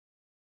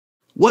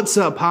What's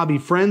up, hobby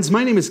friends?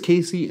 My name is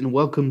Casey, and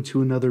welcome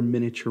to another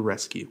miniature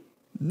rescue.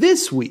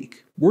 This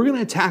week, we're going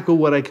to tackle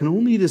what I can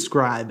only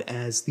describe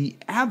as the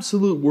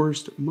absolute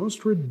worst,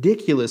 most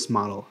ridiculous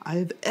model I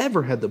have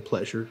ever had the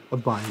pleasure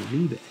of buying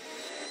on eBay.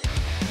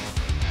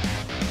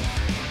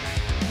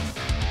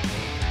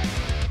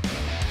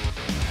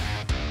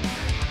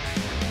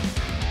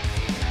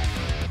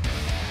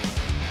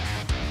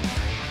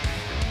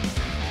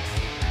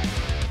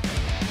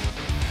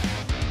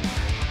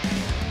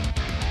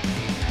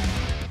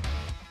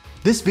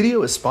 This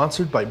video is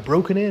sponsored by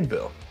Broken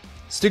Anvil.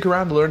 Stick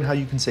around to learn how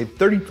you can save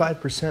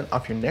 35%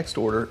 off your next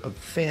order of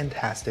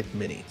fantastic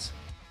minis.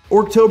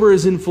 Orktober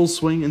is in full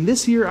swing, and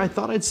this year I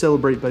thought I'd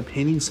celebrate by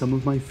painting some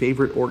of my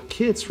favorite ork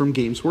kits from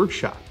Games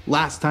Workshop.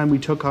 Last time we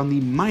took on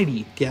the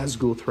mighty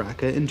Gazgul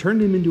Thraka and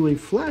turned him into a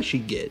flashy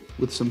git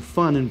with some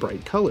fun and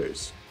bright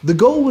colors. The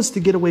goal was to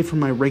get away from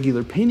my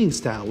regular painting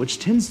style, which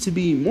tends to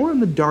be more on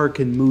the dark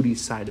and moody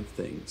side of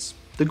things.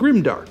 The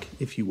grimdark,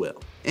 if you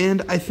will.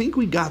 And I think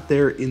we got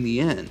there in the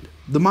end.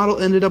 The model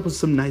ended up with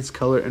some nice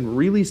color and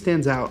really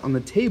stands out on the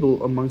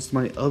table amongst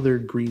my other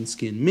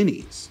greenskin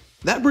minis.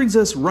 That brings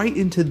us right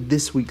into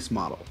this week's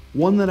model,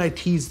 one that I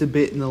teased a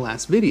bit in the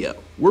last video.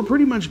 We're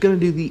pretty much going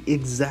to do the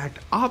exact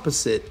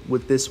opposite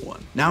with this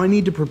one. Now I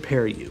need to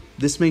prepare you.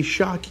 This may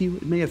shock you,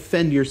 it may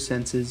offend your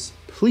senses.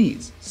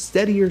 Please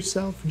steady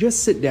yourself,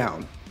 just sit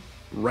down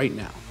right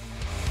now.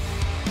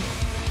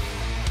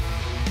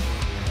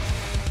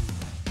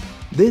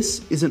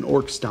 This is an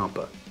Ork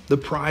Stompa, the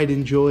pride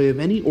and joy of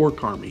any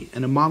ork army,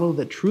 and a model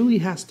that truly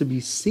has to be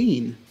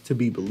seen to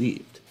be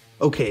believed.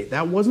 Okay,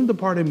 that wasn't the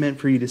part I meant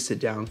for you to sit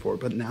down for,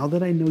 but now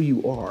that I know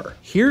you are,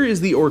 here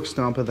is the Ork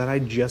Stompa that I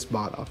just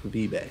bought off of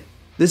eBay.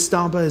 This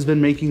Stompa has been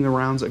making the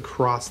rounds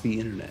across the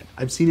internet.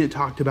 I've seen it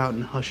talked about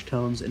in hushed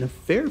tones in a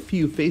fair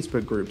few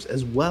Facebook groups,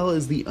 as well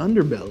as the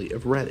underbelly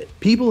of Reddit.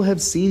 People have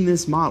seen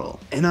this model,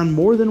 and on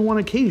more than one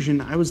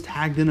occasion, I was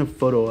tagged in a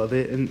photo of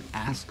it and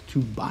asked to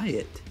buy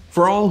it.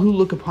 For all who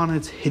look upon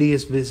its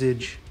hideous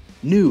visage,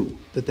 knew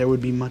that there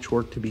would be much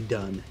work to be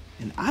done,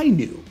 and I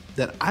knew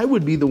that I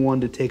would be the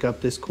one to take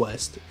up this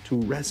quest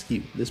to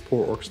rescue this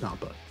poor Ork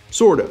Stompa.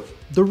 Sort of.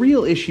 The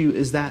real issue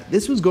is that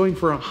this was going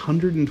for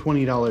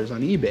 $120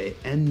 on eBay,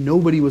 and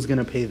nobody was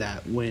gonna pay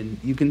that when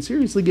you can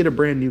seriously get a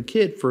brand new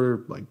kit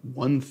for like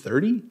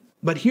 $130.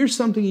 But here's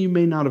something you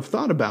may not have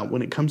thought about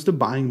when it comes to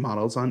buying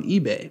models on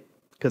eBay,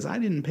 because I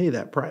didn't pay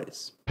that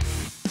price.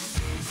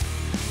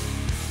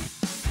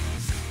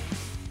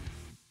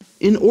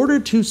 In order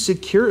to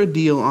secure a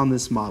deal on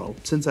this model,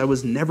 since I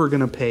was never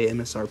going to pay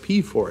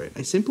MSRP for it,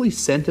 I simply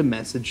sent a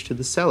message to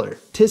the seller,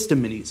 Tista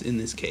Minis in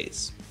this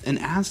case, and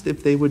asked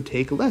if they would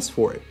take less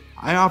for it.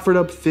 I offered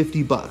up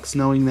 50 bucks,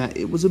 knowing that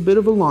it was a bit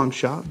of a long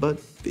shot, but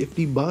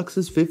 50 bucks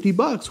is 50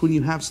 bucks when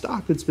you have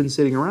stock that's been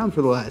sitting around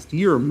for the last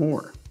year or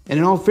more. And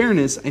in all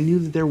fairness, I knew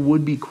that there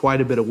would be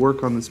quite a bit of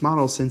work on this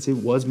model since it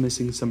was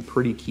missing some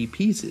pretty key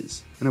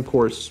pieces, and of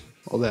course,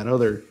 all that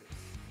other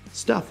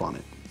stuff on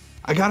it.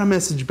 I got a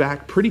message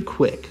back pretty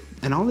quick,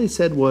 and all they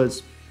said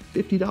was,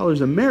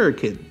 $50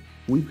 American,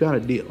 we've got a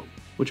deal,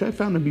 which I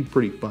found to be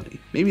pretty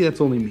funny. Maybe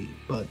that's only me,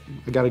 but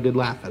I got a good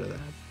laugh out of that.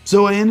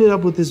 So I ended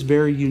up with this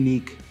very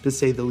unique, to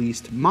say the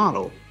least,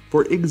 model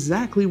for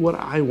exactly what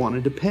I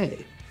wanted to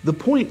pay. The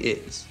point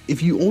is,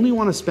 if you only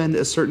want to spend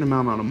a certain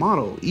amount on a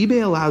model,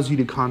 eBay allows you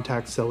to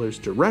contact sellers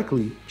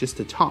directly just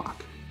to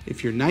talk.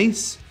 If you're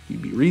nice, you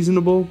be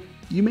reasonable,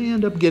 you may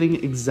end up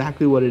getting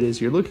exactly what it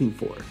is you're looking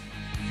for.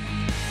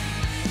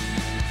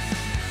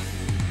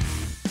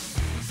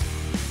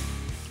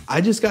 I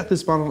just got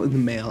this model in the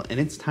mail, and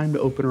it's time to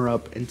open her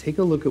up and take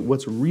a look at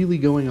what's really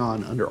going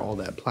on under all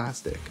that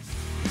plastic.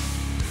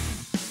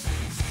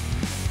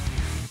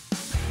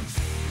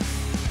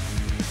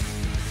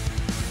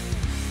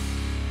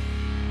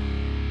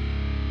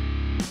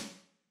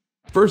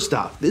 First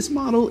off, this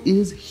model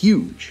is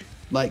huge.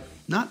 Like,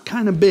 not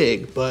kinda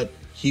big, but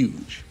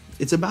huge.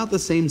 It's about the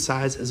same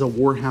size as a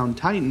Warhound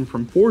Titan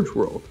from Forge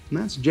World, and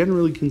that's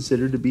generally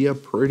considered to be a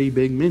pretty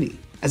big mini.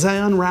 As I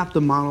unwrapped the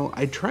model,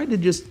 I tried to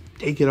just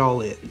take it all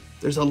in.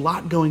 There's a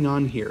lot going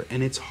on here,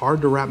 and it's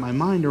hard to wrap my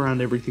mind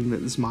around everything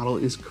that this model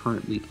is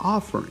currently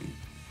offering.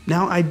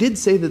 Now, I did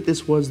say that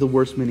this was the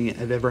worst mini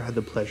I've ever had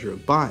the pleasure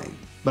of buying,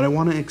 but I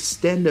want to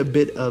extend a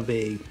bit of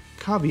a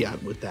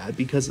caveat with that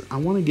because I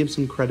want to give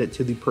some credit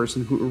to the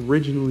person who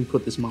originally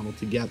put this model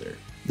together.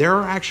 There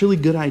are actually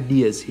good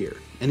ideas here,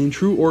 and in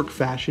true ork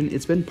fashion,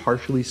 it's been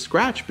partially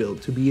scratch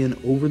built to be an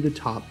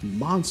over-the-top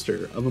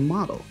monster of a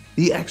model.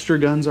 The extra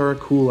guns are a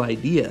cool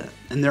idea,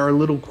 and there are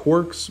little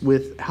quirks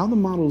with how the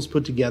model is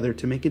put together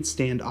to make it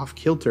stand off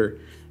kilter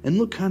and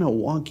look kinda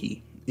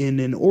wonky in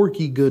an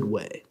orky good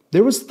way.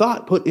 There was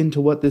thought put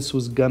into what this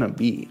was gonna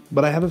be,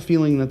 but I have a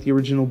feeling that the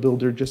original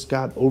builder just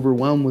got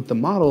overwhelmed with the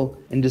model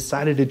and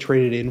decided to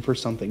trade it in for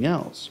something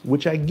else,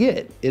 which I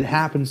get, it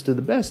happens to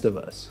the best of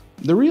us.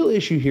 The real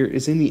issue here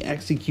is in the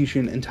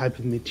execution and type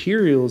of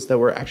materials that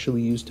were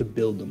actually used to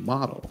build the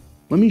model.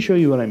 Let me show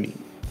you what I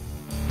mean.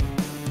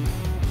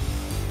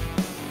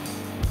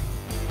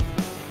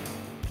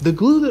 The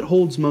glue that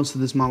holds most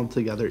of this model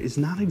together is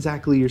not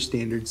exactly your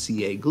standard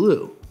CA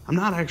glue. I'm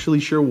not actually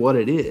sure what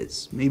it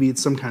is. Maybe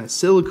it's some kind of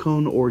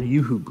silicone or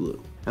Yoo-hoo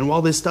glue. And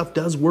while this stuff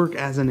does work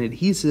as an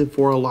adhesive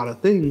for a lot of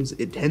things,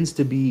 it tends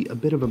to be a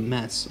bit of a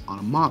mess on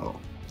a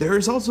model. There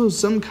is also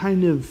some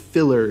kind of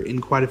filler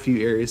in quite a few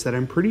areas that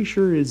I'm pretty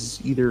sure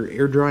is either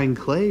air drying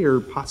clay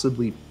or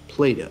possibly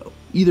Play-Doh.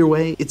 Either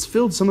way, it's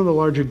filled some of the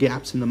larger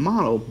gaps in the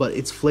model, but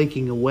it's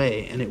flaking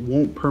away and it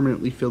won't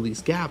permanently fill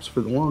these gaps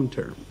for the long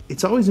term.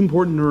 It's always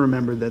important to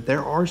remember that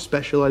there are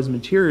specialized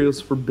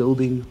materials for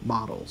building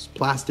models.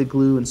 Plastic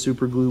glue and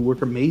super glue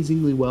work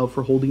amazingly well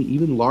for holding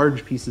even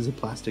large pieces of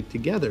plastic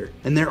together,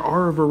 and there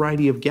are a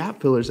variety of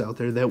gap fillers out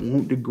there that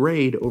won't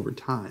degrade over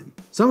time.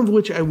 Some of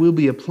which I will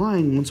be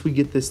applying once we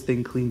get this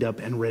thing cleaned up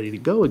and ready to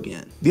go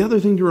again. The other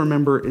thing to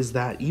remember is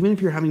that even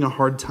if you're having a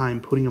hard time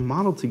putting a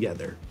model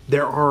together,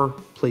 there are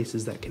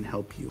places that can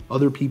help you.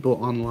 Other people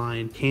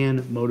online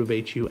can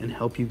motivate you and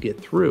help you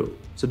get through,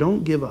 so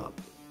don't give up.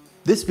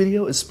 This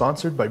video is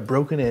sponsored by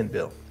Broken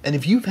Anvil, and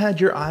if you've had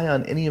your eye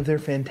on any of their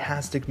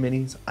fantastic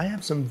minis, I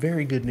have some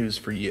very good news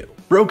for you.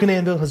 Broken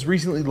Anvil has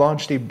recently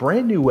launched a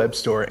brand new web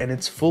store, and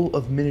it's full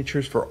of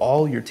miniatures for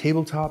all your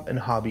tabletop and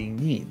hobbying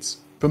needs.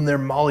 From their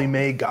Molly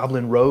May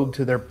Goblin Rogue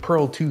to their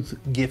Pearl Tooth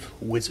Gif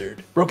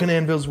Wizard, Broken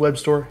Anvil's web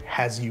store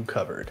has you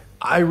covered.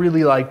 I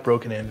really like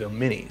Broken Anvil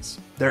minis.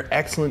 They're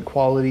excellent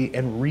quality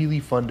and really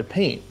fun to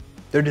paint.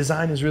 Their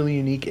design is really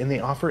unique and they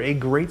offer a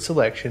great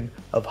selection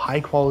of high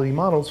quality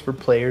models for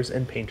players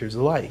and painters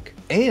alike.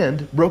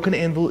 And Broken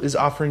Anvil is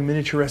offering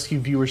Miniature Rescue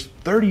viewers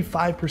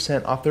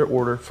 35% off their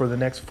order for the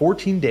next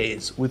 14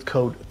 days with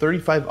code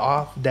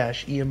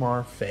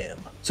 35OFF-EMRFAM.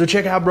 So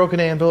check out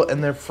Broken Anvil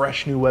and their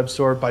fresh new web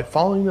store by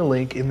following the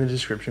link in the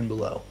description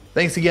below.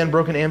 Thanks again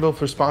Broken Anvil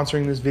for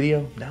sponsoring this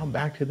video. Now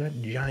back to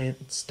that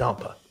giant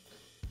Stompa.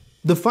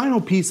 The final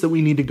piece that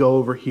we need to go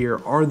over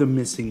here are the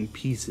missing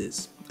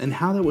pieces and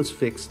how that was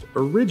fixed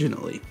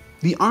originally.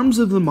 The arms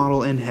of the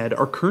model and head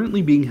are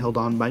currently being held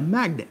on by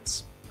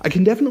magnets. I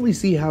can definitely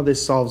see how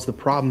this solves the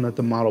problem that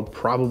the model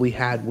probably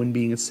had when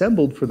being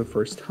assembled for the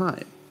first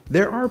time.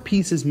 There are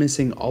pieces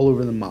missing all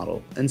over the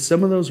model, and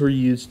some of those were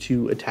used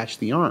to attach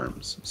the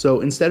arms.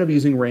 So instead of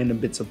using random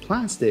bits of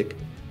plastic,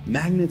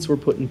 magnets were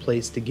put in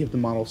place to give the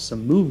model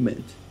some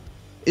movement.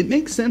 It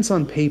makes sense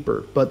on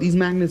paper, but these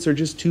magnets are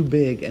just too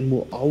big and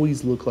will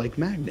always look like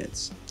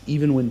magnets,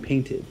 even when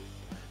painted.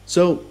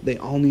 So they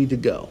all need to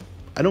go.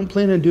 I don't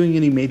plan on doing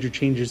any major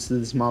changes to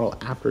this model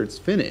after it's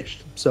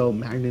finished, so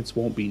magnets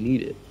won't be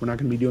needed. We're not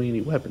going to be doing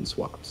any weapon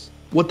swaps.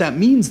 What that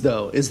means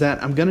though is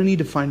that I'm going to need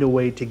to find a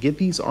way to get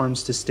these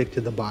arms to stick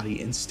to the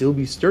body and still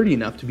be sturdy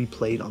enough to be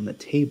played on the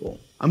table.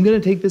 I'm going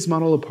to take this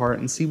model apart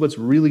and see what's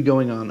really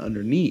going on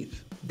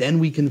underneath. Then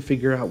we can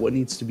figure out what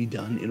needs to be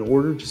done in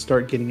order to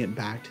start getting it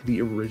back to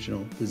the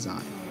original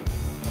design.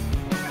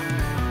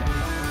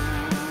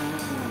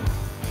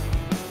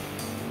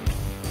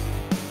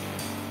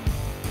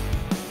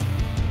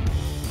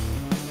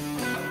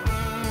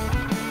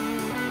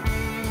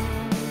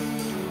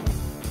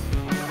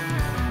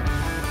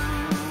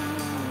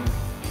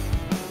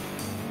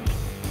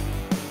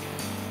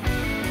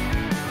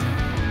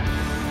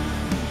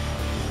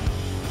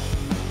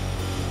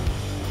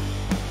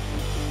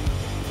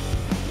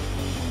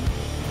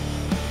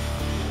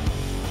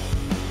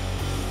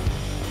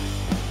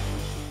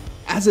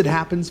 As it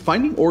happens,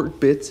 finding ork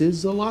bits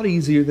is a lot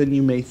easier than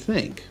you may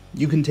think.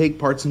 You can take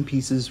parts and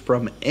pieces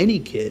from any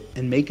kit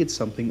and make it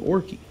something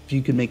orky. If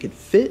you can make it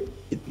fit,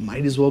 it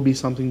might as well be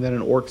something that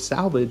an ork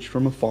salvaged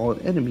from a fallen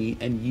enemy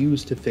and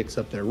used to fix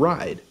up their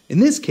ride.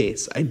 In this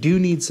case, I do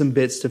need some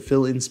bits to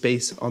fill in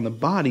space on the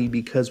body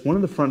because one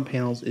of the front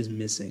panels is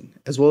missing,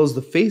 as well as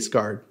the face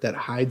guard that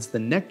hides the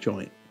neck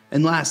joint.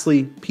 And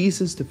lastly,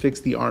 pieces to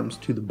fix the arms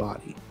to the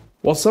body.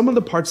 While some of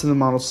the parts of the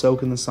model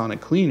soak in the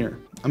sonic cleaner,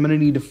 I'm going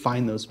to need to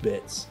find those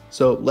bits.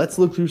 So let's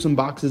look through some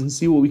boxes and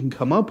see what we can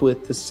come up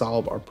with to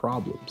solve our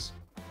problems.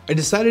 I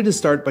decided to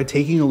start by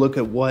taking a look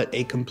at what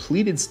a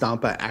completed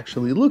Stompa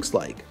actually looks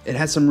like. It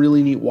has some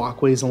really neat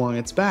walkways along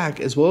its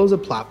back, as well as a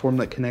platform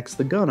that connects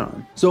the gun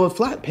on. So a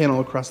flat panel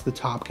across the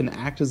top can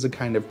act as a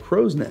kind of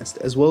crow's nest,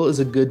 as well as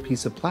a good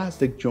piece of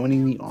plastic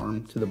joining the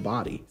arm to the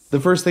body. The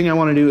first thing I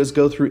want to do is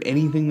go through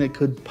anything that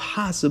could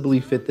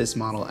possibly fit this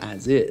model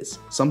as is,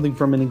 something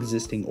from an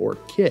existing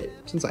ork kit.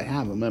 Since I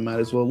have them, I might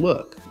as well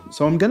look.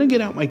 So I'm gonna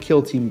get out my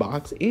Kill Team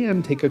box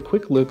and take a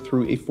quick look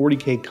through a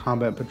 40K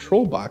Combat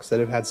Patrol box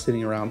that I've had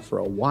sitting around for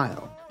a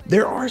while.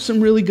 There are some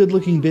really good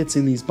looking bits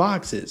in these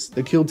boxes.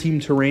 The Kill Team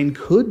terrain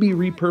could be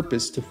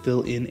repurposed to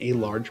fill in a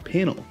large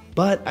panel,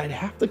 but I'd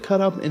have to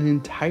cut up an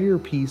entire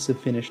piece of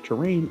finished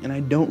terrain, and I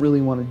don't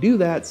really want to do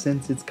that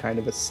since it's kind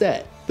of a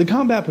set. The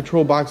Combat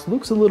Patrol box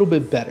looks a little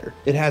bit better.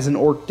 It has an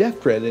Ork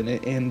Death Dread in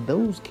it, and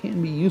those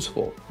can be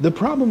useful. The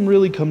problem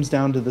really comes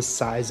down to the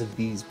size of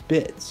these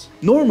bits.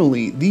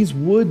 Normally, these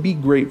would be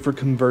great for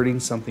converting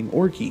something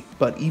orky,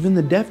 but even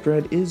the Death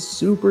Dread is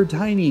super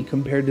tiny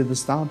compared to the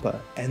Stompa,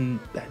 and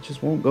that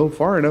just won't go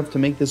far enough to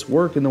make this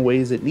work in the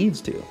ways it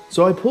needs to.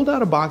 So I pulled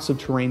out a box of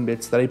terrain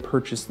bits that I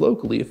purchased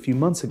locally a few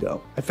months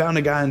ago. I found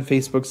a guy on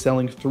Facebook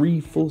selling 3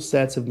 full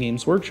sets of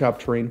Games Workshop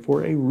terrain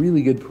for a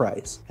really good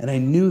price, and I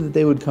knew that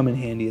they would come in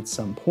handy at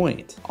some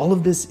point. All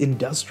of this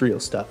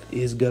industrial stuff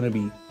is gonna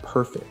be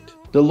perfect.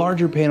 The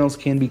larger panels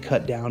can be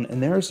cut down,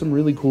 and there are some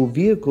really cool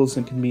vehicles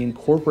that can be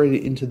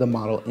incorporated into the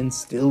model and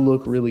still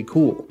look really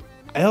cool.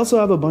 I also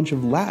have a bunch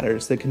of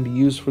ladders that can be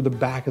used for the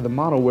back of the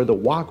model where the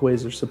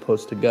walkways are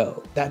supposed to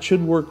go. That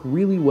should work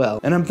really well,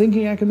 and I'm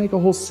thinking I can make a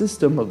whole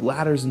system of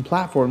ladders and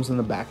platforms in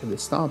the back of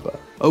this Stompa.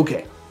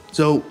 Okay,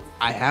 so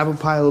I have a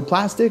pile of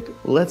plastic.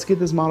 Let's get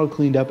this model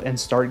cleaned up and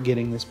start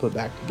getting this put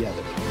back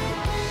together.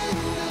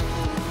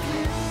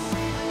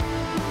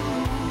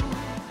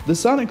 The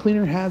Sonic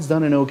Cleaner has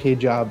done an okay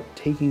job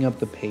taking up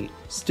the paint.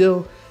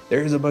 Still,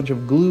 there is a bunch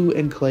of glue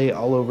and clay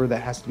all over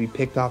that has to be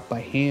picked off by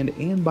hand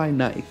and by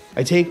knife.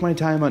 I take my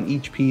time on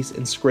each piece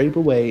and scrape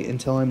away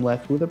until I'm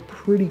left with a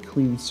pretty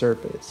clean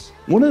surface.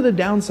 One of the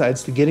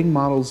downsides to getting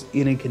models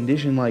in a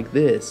condition like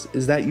this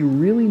is that you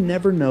really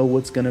never know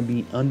what's going to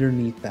be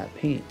underneath that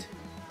paint.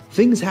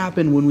 Things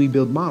happen when we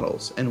build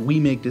models, and we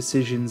make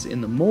decisions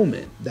in the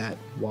moment that,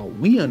 while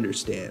we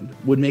understand,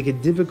 would make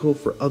it difficult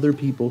for other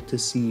people to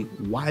see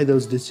why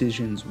those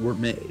decisions were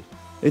made.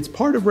 It's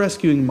part of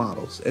rescuing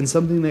models, and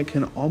something that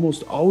can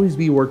almost always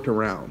be worked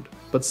around,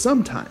 but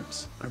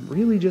sometimes I'm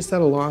really just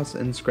at a loss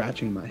and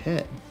scratching my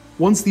head.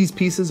 Once these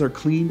pieces are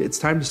cleaned, it's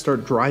time to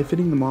start dry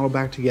fitting the model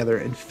back together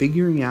and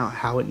figuring out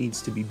how it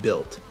needs to be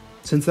built.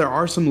 Since there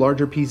are some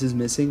larger pieces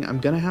missing, I'm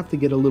gonna have to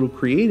get a little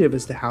creative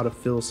as to how to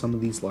fill some of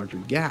these larger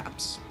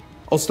gaps.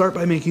 I'll start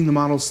by making the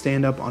model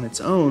stand up on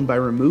its own by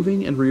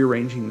removing and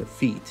rearranging the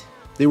feet.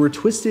 They were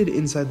twisted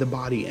inside the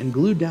body and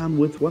glued down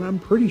with what I'm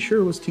pretty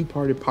sure was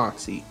 2-part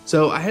epoxy,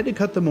 so I had to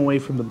cut them away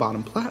from the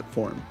bottom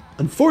platform.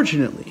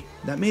 Unfortunately,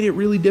 that made it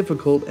really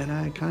difficult, and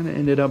I kinda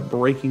ended up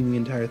breaking the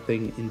entire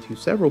thing into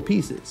several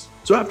pieces.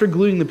 So after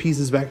gluing the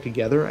pieces back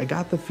together, I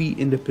got the feet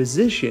into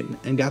position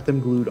and got them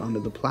glued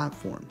onto the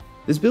platform.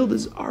 This build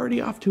is already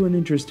off to an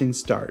interesting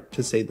start,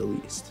 to say the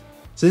least.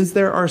 Since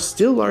there are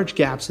still large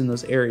gaps in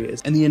those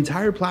areas and the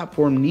entire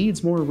platform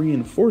needs more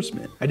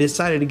reinforcement, I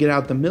decided to get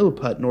out the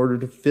milliput in order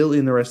to fill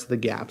in the rest of the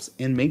gaps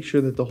and make sure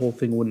that the whole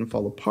thing wouldn't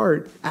fall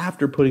apart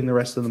after putting the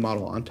rest of the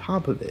model on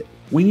top of it.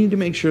 We need to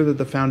make sure that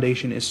the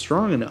foundation is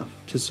strong enough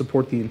to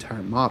support the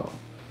entire model.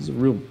 He's a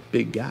real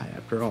big guy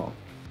after all.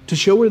 To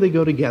show where they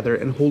go together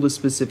and hold a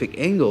specific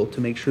angle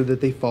to make sure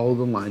that they follow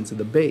the lines of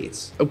the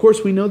base. Of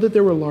course, we know that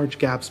there were large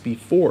gaps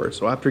before,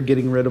 so after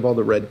getting rid of all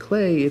the red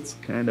clay, it's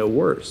kinda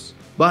worse.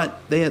 But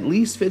they at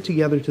least fit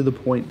together to the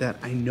point that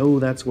I know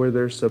that's where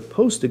they're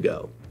supposed to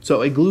go.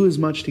 So I glue as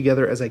much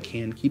together as I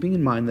can, keeping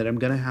in mind that I'm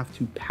gonna have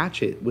to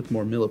patch it with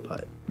more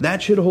milliput.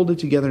 That should hold it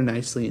together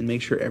nicely and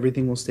make sure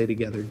everything will stay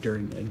together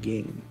during a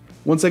game.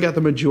 Once I got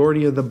the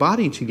majority of the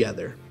body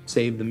together,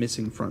 save the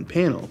missing front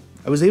panel,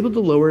 I was able to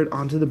lower it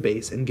onto the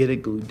base and get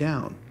it glued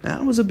down.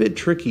 That was a bit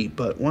tricky,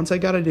 but once I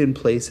got it in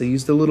place, I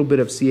used a little bit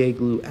of CA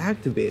glue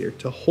activator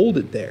to hold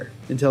it there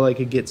until I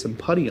could get some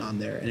putty on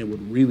there and it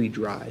would really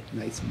dry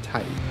nice and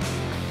tight.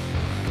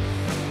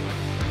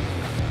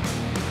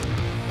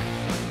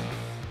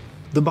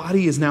 The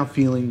body is now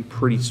feeling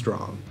pretty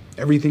strong.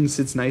 Everything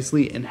sits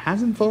nicely and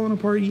hasn't fallen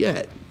apart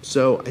yet,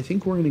 so I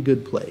think we're in a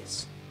good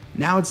place.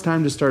 Now it's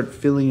time to start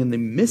filling in the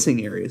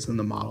missing areas in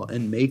the model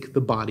and make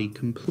the body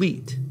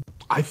complete.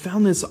 I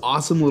found this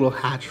awesome little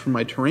hatch for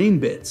my terrain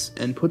bits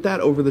and put that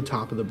over the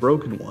top of the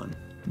broken one.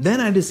 Then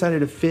I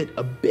decided to fit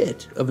a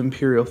bit of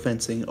Imperial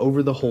fencing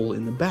over the hole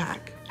in the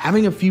back.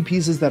 Having a few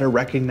pieces that are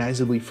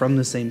recognizably from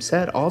the same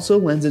set also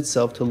lends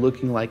itself to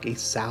looking like a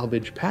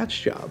salvage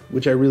patch job,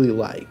 which I really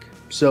like.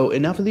 So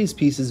enough of these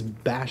pieces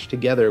bashed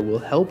together will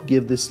help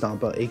give this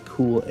Stompa a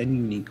cool and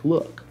unique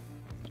look.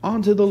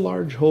 Onto the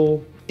large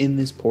hole in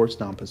this poor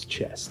Stompa's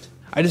chest.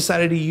 I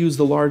decided to use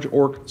the large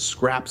orc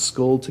scrap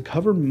skull to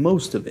cover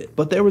most of it,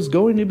 but there was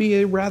going to be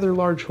a rather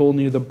large hole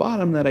near the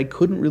bottom that I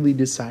couldn't really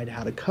decide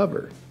how to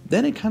cover.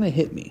 Then it kind of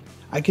hit me.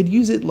 I could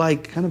use it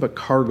like kind of a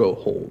cargo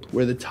hold,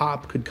 where the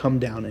top could come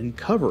down and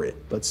cover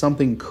it, but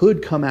something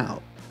could come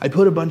out. I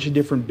put a bunch of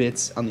different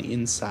bits on the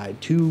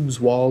inside, tubes,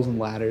 walls, and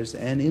ladders,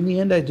 and in the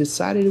end I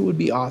decided it would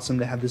be awesome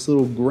to have this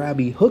little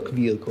grabby hook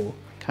vehicle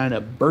kind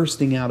of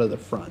bursting out of the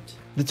front.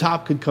 The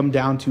top could come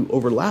down to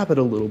overlap it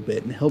a little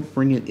bit and help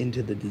bring it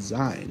into the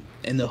design,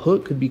 and the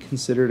hook could be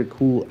considered a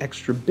cool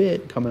extra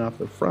bit coming off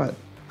the front.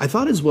 I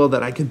thought as well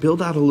that I could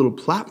build out a little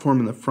platform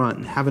in the front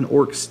and have an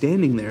orc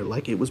standing there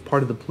like it was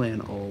part of the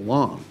plan all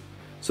along.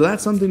 So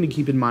that's something to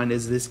keep in mind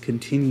as this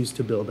continues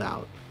to build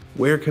out.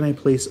 Where can I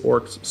place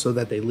orcs so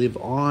that they live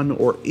on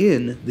or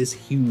in this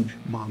huge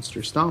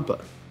monster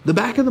Stompa? The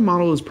back of the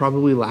model is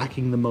probably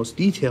lacking the most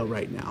detail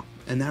right now,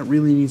 and that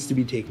really needs to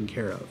be taken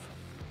care of.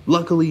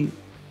 Luckily,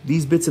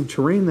 these bits of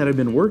terrain that I've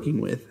been working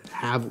with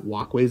have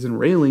walkways and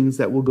railings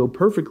that will go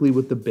perfectly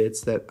with the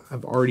bits that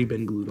have already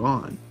been glued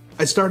on.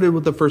 I started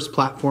with the first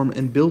platform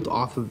and built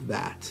off of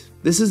that.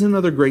 This is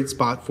another great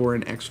spot for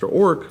an extra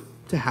orc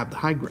to have the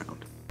high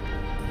ground.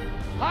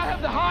 I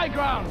have the high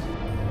ground!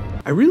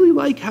 I really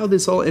like how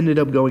this all ended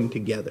up going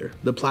together.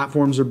 The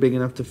platforms are big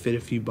enough to fit a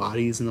few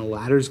bodies, and the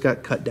ladders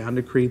got cut down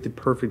to create the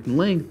perfect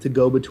length to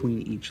go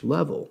between each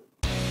level.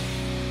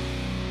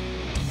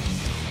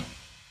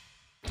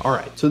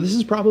 Alright, so this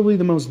is probably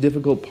the most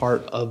difficult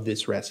part of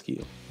this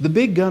rescue. The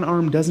big gun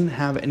arm doesn't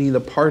have any of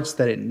the parts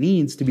that it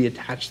needs to be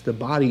attached to the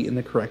body in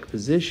the correct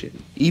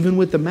position. Even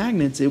with the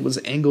magnets, it was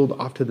angled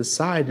off to the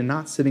side and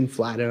not sitting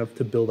flat enough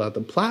to build out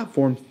the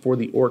platform for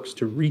the orks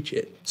to reach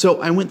it. So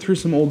I went through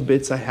some old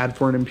bits I had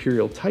for an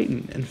Imperial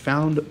Titan and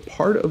found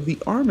part of the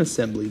arm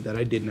assembly that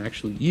I didn't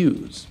actually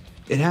use.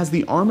 It has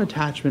the arm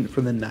attachment for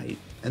the knight,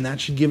 and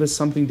that should give us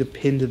something to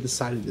pin to the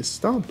side of this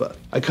Stompa.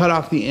 I cut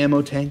off the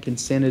ammo tank and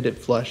sanded it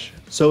flush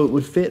so it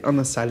would fit on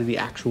the side of the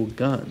actual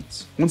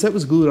guns. Once that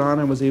was glued on,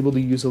 I was able to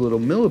use a little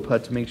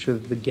milliput to make sure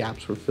that the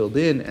gaps were filled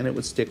in and it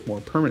would stick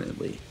more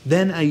permanently.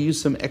 Then I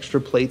used some extra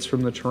plates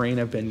from the terrain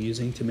I've been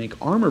using to make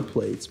armor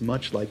plates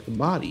much like the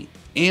body.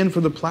 And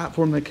for the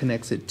platform that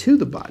connects it to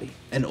the body,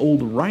 an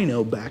old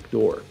Rhino back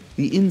door.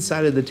 The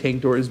inside of the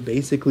tank door is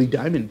basically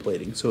diamond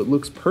plating, so it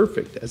looks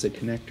perfect as a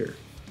connector.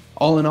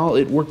 All in all,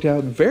 it worked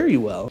out very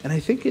well, and I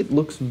think it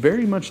looks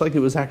very much like it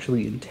was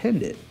actually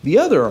intended. The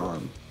other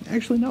arm,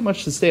 actually not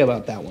much to say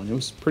about that one. It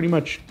was pretty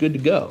much good to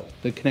go.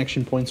 The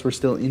connection points were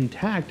still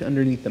intact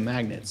underneath the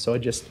magnets, so I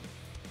just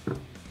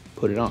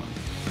put it on.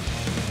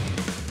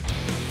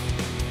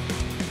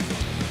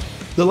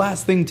 The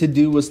last thing to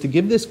do was to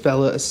give this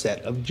fella a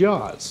set of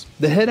jaws.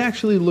 The head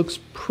actually looks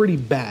pretty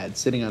bad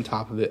sitting on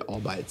top of it all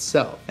by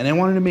itself, and I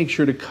wanted to make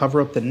sure to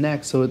cover up the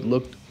neck so it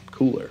looked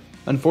cooler.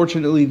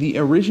 Unfortunately, the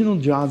original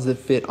jaws that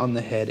fit on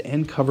the head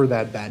and cover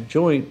that bad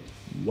joint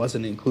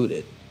wasn't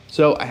included,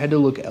 so I had to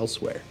look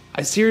elsewhere.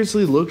 I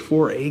seriously looked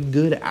for a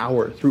good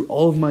hour through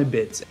all of my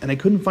bits, and I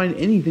couldn't find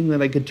anything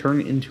that I could turn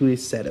into a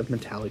set of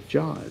metallic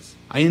jaws.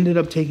 I ended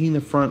up taking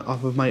the front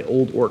off of my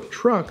old Ork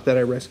truck that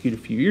I rescued a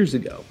few years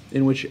ago,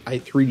 in which I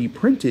 3D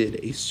printed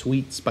a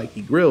sweet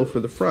spiky grill for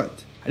the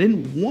front. I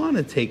didn't want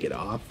to take it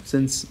off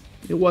since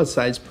it was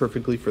sized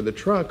perfectly for the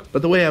truck,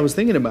 but the way I was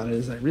thinking about it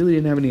is I really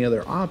didn't have any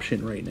other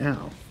option right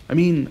now. I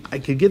mean, I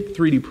could get the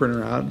 3D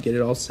printer out, get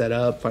it all set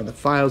up, find the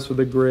files for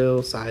the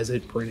grill, size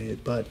it, print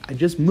it, but I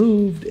just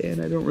moved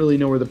and I don't really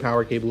know where the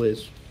power cable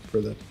is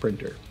for the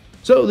printer.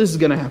 So this is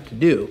gonna have to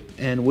do,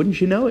 and wouldn't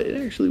you know it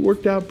actually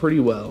worked out pretty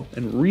well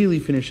and really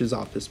finishes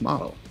off this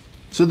model.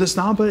 So the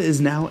Stompa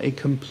is now a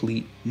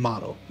complete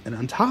model, and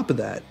on top of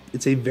that,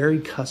 it's a very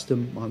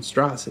custom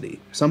monstrosity,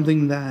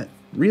 something that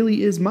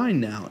really is mine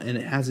now, and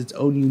it has its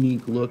own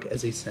unique look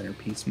as a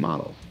centerpiece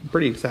model. I'm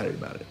pretty excited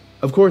about it.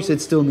 Of course,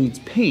 it still needs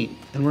paint,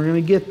 and we're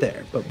gonna get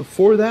there, but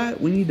before that,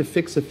 we need to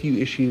fix a few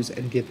issues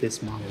and get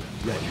this model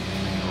ready.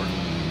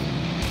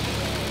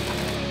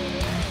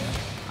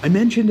 I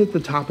mentioned at the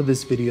top of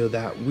this video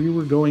that we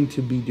were going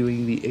to be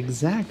doing the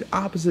exact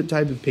opposite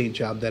type of paint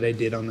job that I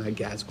did on that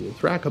Gazgul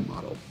Thraka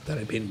model that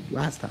I painted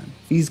last time.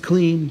 He's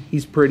clean,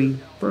 he's pretty,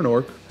 for an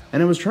orc,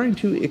 and I was trying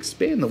to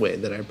expand the way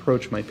that I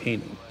approach my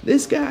painting.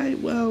 This guy,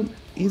 well,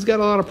 he's got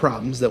a lot of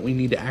problems that we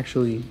need to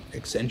actually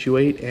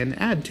accentuate and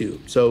add to.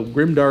 So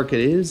grimdark it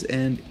is,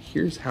 and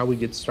here's how we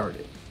get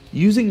started.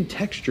 Using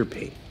texture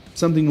paint,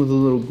 something with a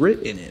little grit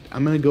in it,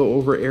 I'm going to go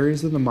over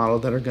areas of the model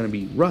that are going to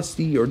be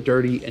rusty or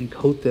dirty and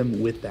coat them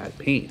with that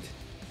paint.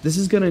 This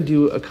is going to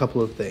do a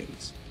couple of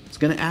things. It's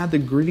going to add the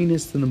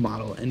grittiness to the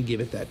model and give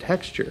it that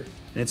texture,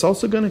 and it's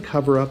also going to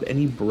cover up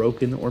any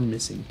broken or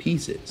missing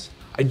pieces.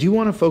 I do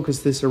want to focus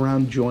this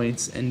around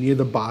joints and near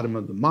the bottom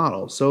of the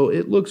model so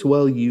it looks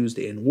well used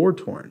and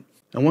war-torn.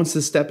 And once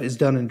this step is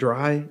done and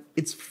dry,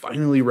 it's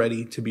finally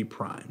ready to be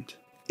primed.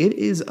 It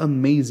is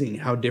amazing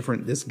how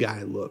different this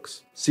guy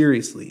looks.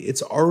 Seriously,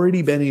 it's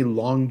already been a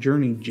long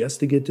journey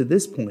just to get to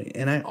this point,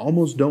 and I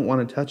almost don't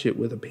want to touch it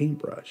with a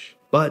paintbrush.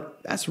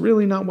 But that's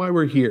really not why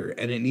we're here,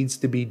 and it needs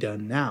to be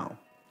done now.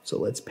 So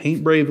let's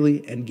paint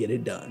bravely and get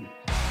it done.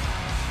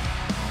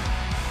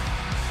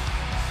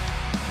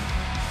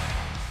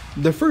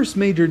 The first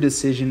major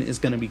decision is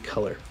going to be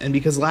color, and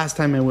because last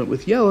time I went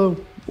with yellow,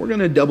 we're going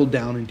to double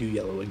down and do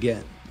yellow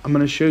again. I'm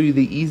going to show you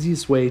the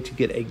easiest way to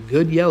get a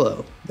good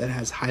yellow that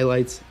has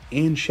highlights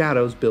and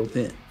shadows built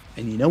in.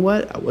 And you know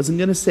what? I wasn't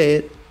going to say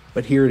it,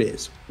 but here it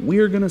is.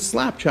 We're going to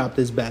slap chop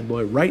this bad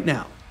boy right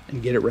now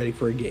and get it ready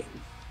for a game.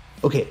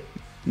 Okay,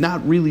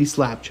 not really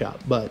slap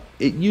chop, but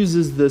it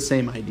uses the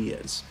same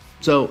ideas.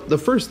 So the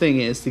first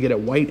thing is to get a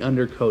white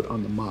undercoat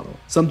on the model,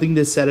 something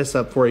to set us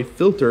up for a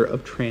filter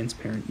of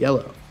transparent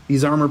yellow.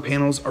 These armor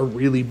panels are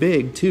really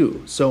big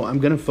too, so I'm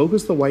going to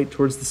focus the white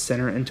towards the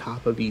center and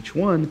top of each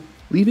one,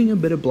 leaving a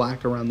bit of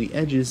black around the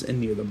edges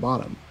and near the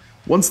bottom.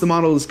 Once the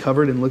model is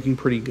covered and looking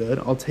pretty good,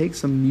 I'll take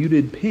some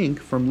muted pink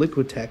from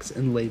Liquitex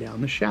and lay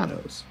down the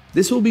shadows.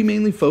 This will be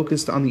mainly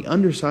focused on the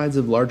undersides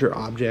of larger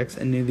objects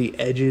and near the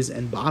edges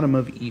and bottom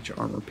of each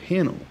armor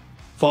panel.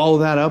 Follow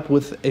that up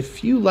with a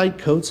few light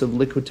coats of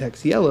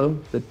Liquitex yellow,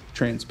 the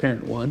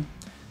transparent one,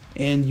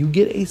 and you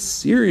get a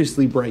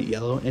seriously bright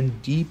yellow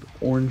and deep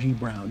orangey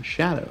brown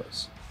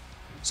shadows.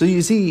 So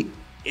you see,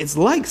 it's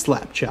like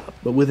slap chop,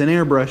 but with an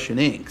airbrush and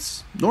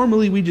inks.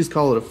 Normally we just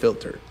call it a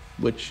filter.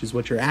 which is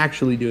what you're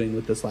actually doing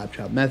with the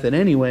slapchop method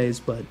anyways,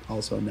 but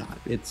also not.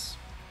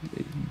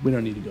 We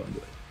don't need to go into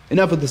it.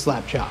 Enough with the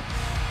slapchop.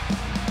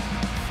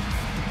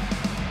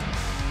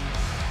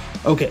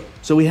 Okay,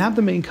 so we have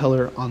the main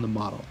color on the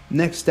model.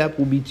 Next step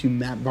will be to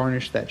matte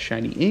varnish that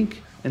shiny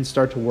ink and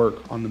start to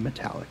work on the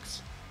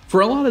metallics.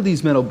 For a lot of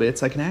these metal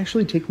bits, I can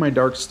actually take my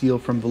dark steel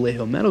from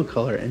Vallejo metal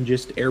color and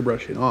just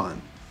airbrush it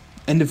on.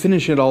 And to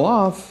finish it all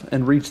off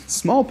and reach the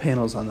small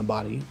panels on the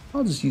body,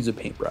 I'll just use a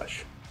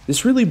paintbrush.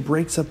 This really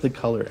breaks up the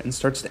color and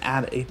starts to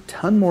add a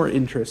ton more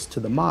interest to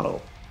the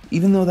model.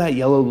 Even though that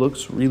yellow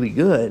looks really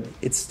good,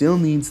 it still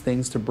needs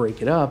things to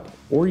break it up,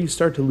 or you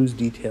start to lose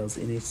details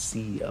in a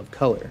sea of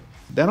color.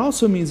 That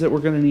also means that we're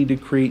going to need to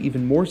create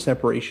even more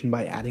separation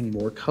by adding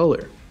more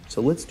color.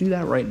 So let's do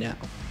that right now.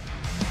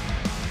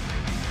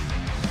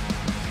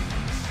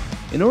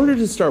 In order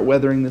to start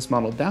weathering this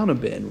model down a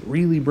bit and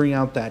really bring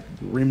out that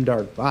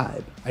grimdark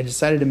vibe, I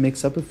decided to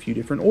mix up a few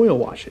different oil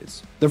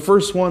washes. The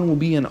first one will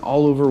be an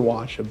all-over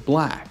wash of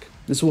black.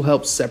 This will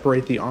help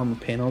separate the armor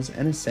panels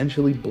and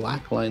essentially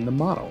blackline the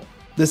model.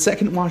 The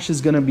second wash is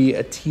going to be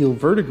a teal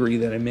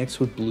verdigris that I mix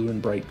with blue and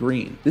bright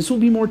green. This will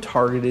be more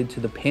targeted to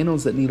the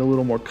panels that need a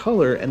little more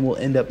color and will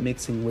end up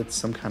mixing with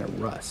some kind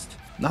of rust.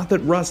 Not that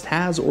rust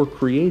has or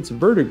creates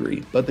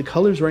verdigris, but the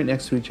colors right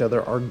next to each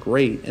other are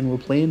great and will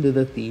play into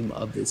the theme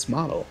of this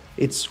model.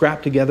 It's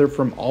scrapped together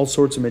from all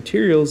sorts of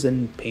materials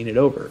and painted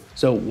over.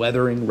 So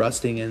weathering,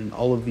 rusting, and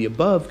all of the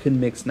above can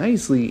mix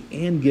nicely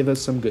and give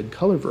us some good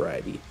color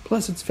variety.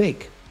 Plus it's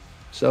fake.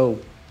 So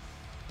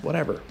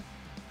whatever.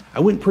 I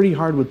went pretty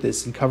hard with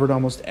this and covered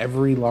almost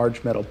every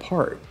large metal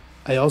part.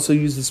 I also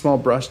used a small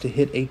brush to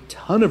hit a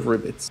ton of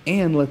rivets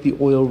and let the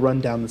oil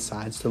run down the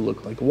sides to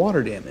look like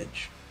water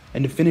damage.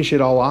 And to finish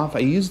it all off, I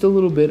used a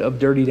little bit of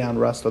dirty down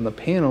rust on the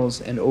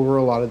panels and over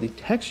a lot of the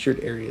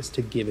textured areas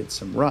to give it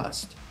some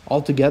rust.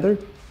 Altogether,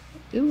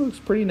 it looks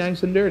pretty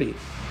nice and dirty.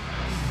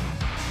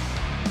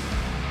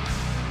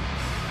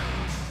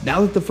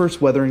 Now that the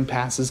first weathering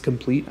pass is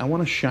complete, I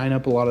want to shine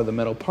up a lot of the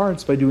metal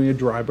parts by doing a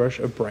dry brush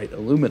of bright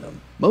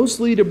aluminum.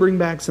 Mostly to bring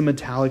back some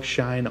metallic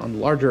shine on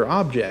larger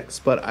objects,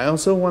 but I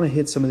also want to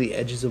hit some of the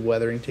edges of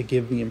weathering to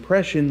give the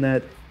impression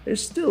that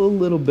there's still a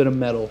little bit of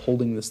metal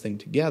holding this thing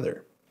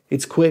together.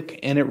 It's quick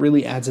and it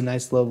really adds a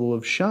nice level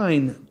of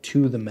shine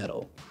to the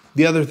metal.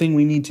 The other thing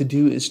we need to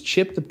do is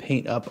chip the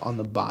paint up on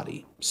the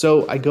body.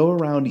 So I go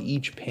around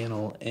each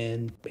panel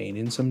and paint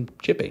in some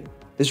chipping.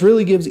 This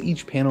really gives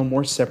each panel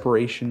more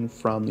separation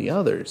from the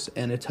others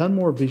and a ton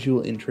more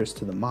visual interest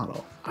to the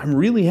model. I'm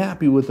really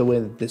happy with the way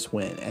that this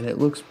went and it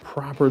looks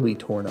properly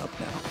torn up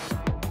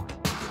now.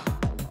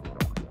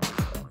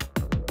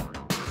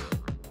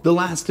 The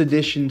last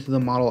addition to the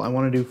model I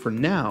want to do for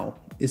now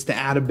is to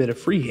add a bit of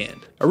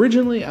freehand.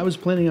 Originally, I was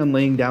planning on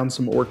laying down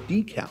some ork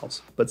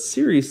decals, but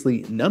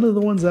seriously, none of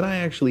the ones that I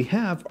actually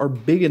have are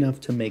big enough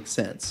to make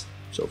sense,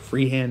 so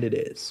freehand it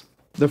is.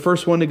 The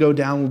first one to go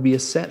down will be a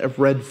set of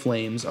red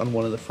flames on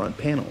one of the front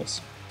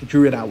panels. I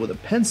drew it out with a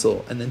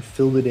pencil and then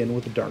filled it in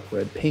with a dark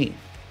red paint.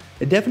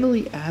 It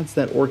definitely adds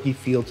that orky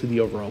feel to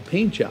the overall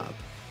paint job,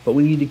 but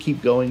we need to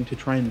keep going to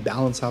try and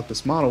balance out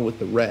this model with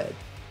the red.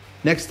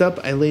 Next up,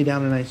 I lay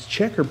down a nice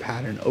checker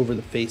pattern over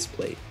the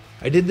faceplate.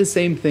 I did the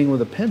same thing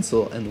with a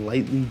pencil and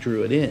lightly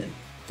drew it in,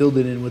 filled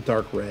it in with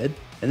dark red,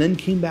 and then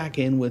came back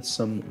in with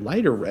some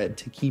lighter red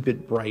to keep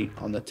it bright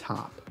on the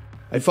top.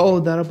 I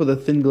followed that up with a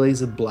thin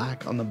glaze of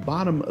black on the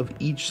bottom of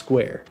each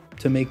square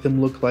to make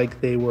them look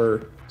like they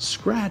were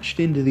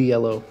scratched into the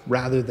yellow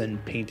rather than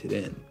painted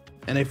in.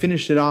 And I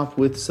finished it off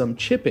with some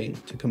chipping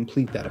to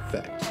complete that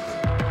effect.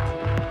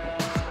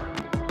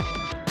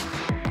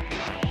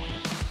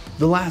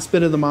 The last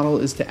bit of the model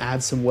is to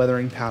add some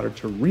weathering powder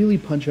to really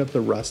punch up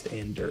the rust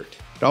and dirt.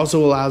 It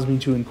also allows me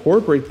to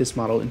incorporate this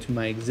model into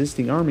my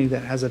existing army that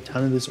has a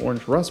ton of this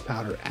orange rust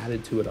powder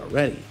added to it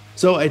already.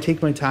 So I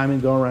take my time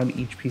and go around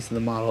each piece of the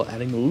model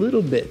adding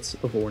little bits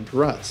of orange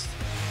rust.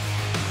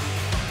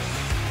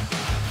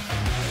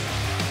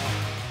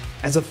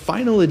 As a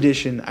final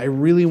addition, I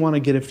really want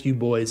to get a few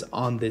boys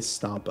on this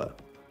Stompa.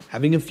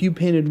 Having a few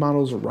painted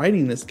models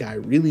riding this guy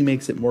really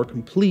makes it more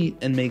complete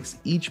and makes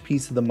each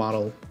piece of the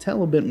model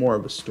tell a bit more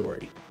of a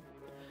story.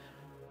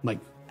 Like,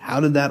 how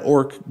did that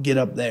ork get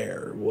up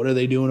there? What are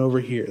they doing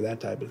over here? That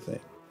type of thing.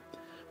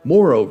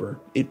 Moreover,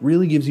 it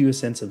really gives you a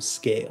sense of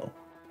scale.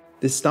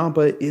 This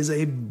Stompa is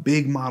a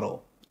big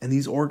model, and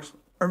these orks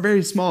are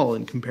very small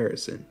in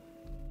comparison.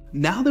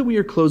 Now that we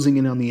are closing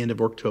in on the end of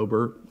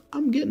Orktober,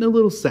 I'm getting a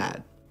little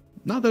sad.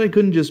 Not that I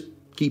couldn't just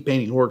keep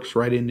painting orks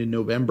right into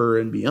November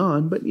and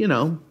beyond, but you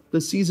know, the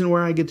season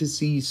where I get to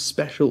see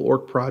special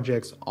ork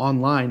projects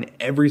online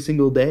every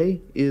single day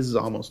is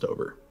almost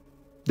over.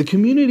 The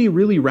community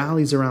really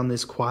rallies around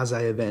this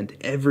quasi-event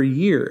every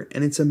year,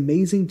 and it's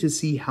amazing to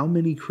see how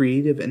many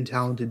creative and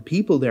talented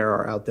people there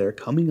are out there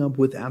coming up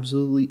with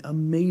absolutely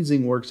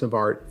amazing works of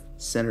art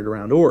centered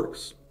around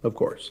orks, of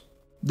course.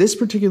 This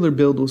particular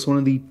build was one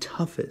of the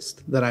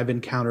toughest that I've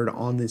encountered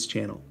on this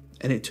channel,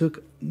 and it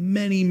took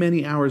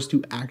many hours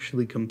to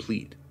actually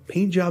complete.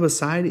 Paint job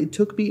aside, it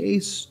took me a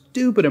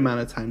stupid amount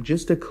of time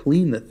just to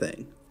clean the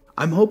thing.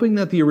 I'm hoping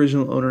that the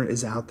original owner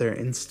is out there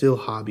and still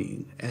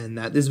hobbying, and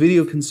that this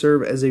video can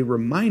serve as a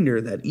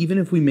reminder that even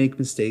if we make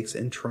mistakes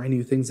and try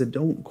new things that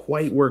don't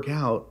quite work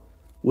out,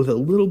 with a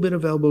little bit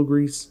of elbow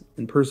grease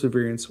and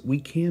perseverance, we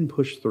can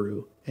push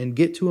through and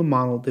get to a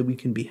model that we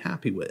can be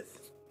happy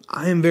with.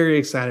 I am very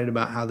excited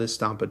about how this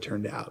Stompa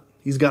turned out.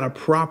 He's got a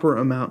proper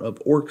amount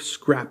of orc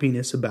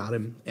scrappiness about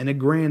him and a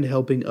grand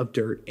helping of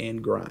dirt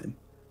and grime.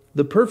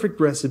 The perfect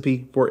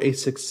recipe for a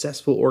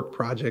successful orc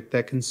project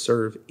that can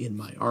serve in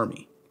my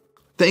army.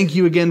 Thank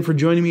you again for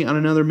joining me on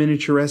another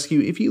miniature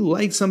rescue. If you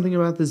like something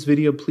about this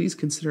video, please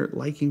consider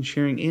liking,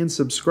 sharing, and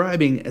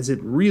subscribing, as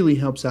it really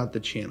helps out the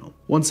channel.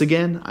 Once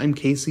again, I'm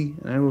Casey,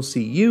 and I will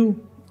see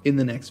you in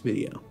the next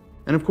video.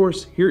 And of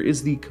course, here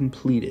is the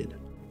completed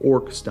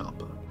Ork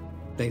Stompa.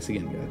 Thanks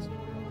again, guys.